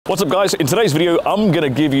What's up guys? In today's video, I'm gonna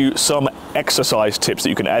give you some exercise tips that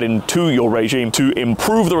you can add into your regime to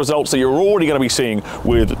improve the results that you're already gonna be seeing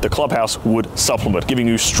with the Clubhouse Wood supplement, giving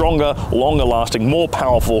you stronger, longer lasting, more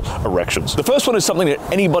powerful erections. The first one is something that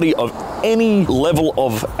anybody of any level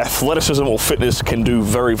of athleticism or fitness can do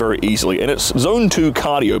very, very easily, and it's zone 2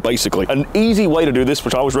 cardio, basically. An easy way to do this,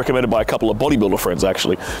 which I was recommended by a couple of bodybuilder friends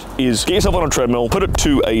actually, is get yourself on a treadmill, put it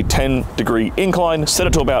to a 10-degree incline, set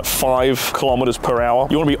it to about 5 kilometers per hour.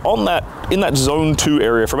 You wanna be on that, in that zone 2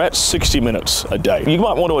 area for about 60 minutes a day. You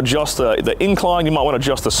might want to adjust the incline, you might want to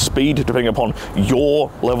adjust the speed depending upon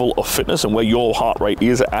your level of fitness and where your heart rate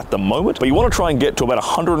is at the moment. But you want to try and get to about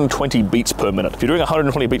 120 beats per minute. If you're doing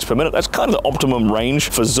 120 beats per minute, that's kind of the optimum range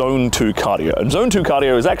for zone 2 cardio. And zone 2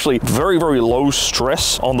 cardio is actually very, very low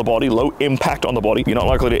stress on the body, low impact on the body. You're not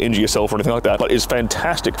likely to injure yourself or anything like that, but it's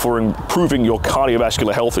fantastic for improving your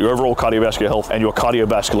cardiovascular health, your overall cardiovascular health, and your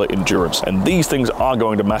cardiovascular endurance. And these things are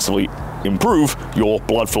going to massively improve your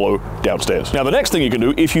blood flow downstairs. Now, the next thing you can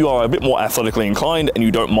do, if you are a bit more athletically inclined and you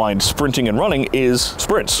don't mind sprinting and running, is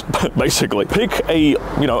sprints. Basically, pick a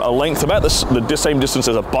length about the same distance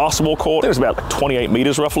as a basketball court. I think it's about 28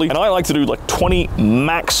 meters roughly, and I like to do like 20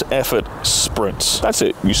 max effort sprints. That's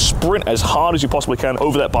it. You sprint as hard as you possibly can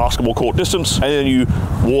over that basketball court distance, and then you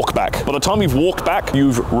walk back. By the time you've walked back,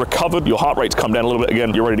 you've recovered, your heart rate's come down a little bit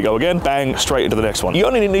again, you're ready to go again, bang, straight into the next one. You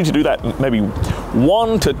only need to do that maybe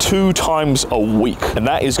 1 to 2 times a week, and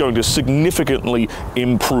that is going to significantly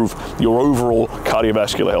improve your overall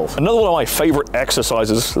cardiovascular health. Another one of my favorite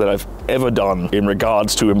exercises that I've ever done in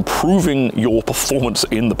regards to improving your performance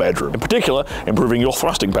in the bedroom, in particular improving your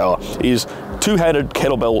thrusting power, is two-handed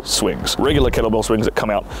kettlebell swings, regular kettlebell swings that come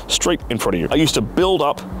out straight in front of you. I used to build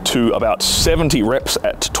up to about 70 reps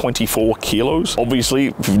at 24 kilos. Obviously,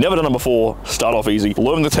 if you've never done them before, start off easy,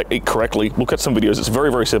 learn the technique correctly, look at some videos. It's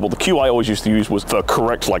very, very simple. The cue I always used to use was for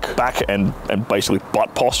correct like back and basically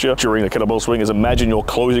butt posture during the kettlebell swing. Is imagine you're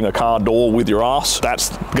closing a car door with your ass. That's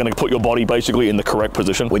gonna put your body basically in the correct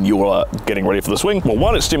position when you are getting ready for the swing. Well,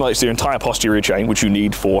 one, it stimulates the entire posterior chain, which you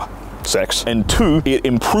need for sex, and 2, it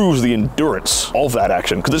improves the endurance of that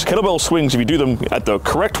action, because this kettlebell swings, if you do them at the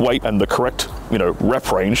correct weight and the correct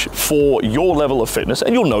rep range for your level of fitness,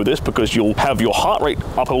 and you'll know this because you'll have your heart rate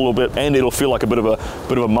up a little bit and it'll feel like a bit of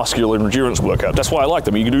a muscular endurance workout. That's why I like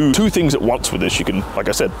them. You can do 2 things at once with this. You can, like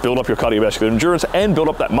I said, build up your cardiovascular endurance and build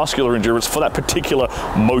up that muscular endurance for that particular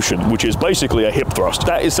motion, which is basically a hip thrust.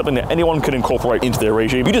 That is something that anyone can incorporate into their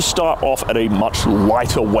regime. You just start off at a much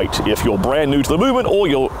lighter weight if you're brand new to the movement or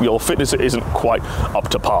your fitness isn't quite up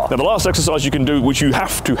to par. Now, the last exercise you can do, which you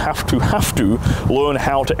have to learn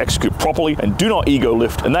how to execute properly and do not ego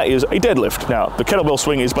lift, and that is a deadlift. Now, the kettlebell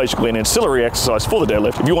swing is basically an ancillary exercise for the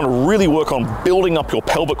deadlift. If you want to really work on building up your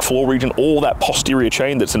pelvic floor region, all that posterior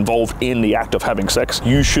chain that's involved in the act of having sex,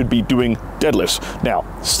 you should be doing deadlifts. Now,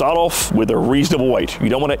 start off with a reasonable weight. You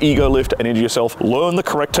don't want to ego lift and injure yourself. Learn the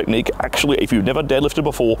correct technique. Actually, if you've never deadlifted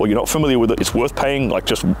before or you're not familiar with it, it's worth paying like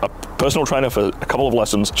just a personal trainer for a couple of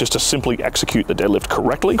lessons just to simply execute the deadlift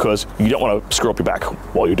correctly, because you don't want to screw up your back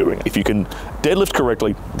while you're doing it. If you can deadlift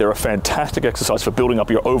correctly, they're a fantastic exercise for building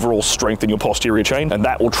up your overall strength in your posterior chain, and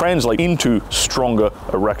that will translate into stronger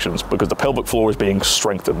erections because the pelvic floor is being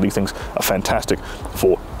strengthened. These things are fantastic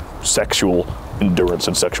for sexual endurance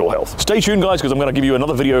and sexual health. Stay tuned guys, because I'm going to give you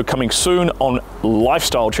another video coming soon on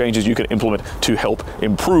lifestyle changes you can implement to help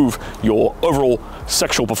improve your overall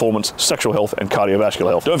sexual performance, sexual health, and cardiovascular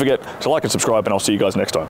health. Don't forget to like and subscribe, and I'll see you guys next time.